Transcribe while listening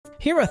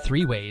Here are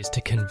 3 ways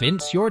to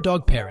convince your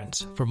dog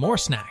parents for more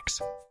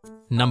snacks.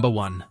 Number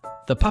 1.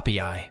 The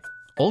puppy eye.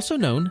 Also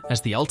known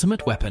as the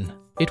ultimate weapon.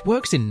 It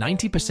works in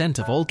 90%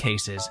 of all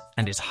cases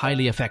and is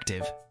highly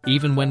effective,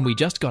 even when we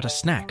just got a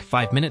snack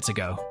 5 minutes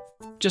ago.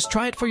 Just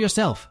try it for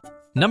yourself.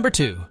 Number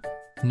 2.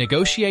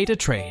 Negotiate a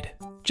trade.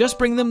 Just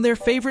bring them their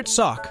favorite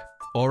sock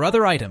or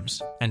other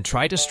items and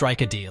try to strike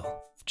a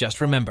deal.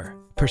 Just remember,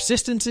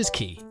 persistence is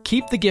key.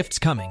 Keep the gifts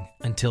coming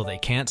until they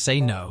can't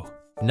say no.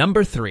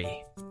 Number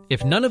 3.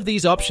 If none of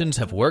these options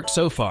have worked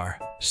so far,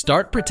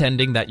 start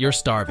pretending that you're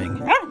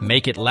starving.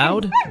 Make it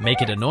loud,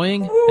 make it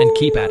annoying, and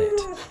keep at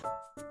it.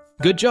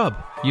 Good job,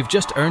 you've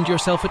just earned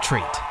yourself a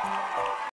treat.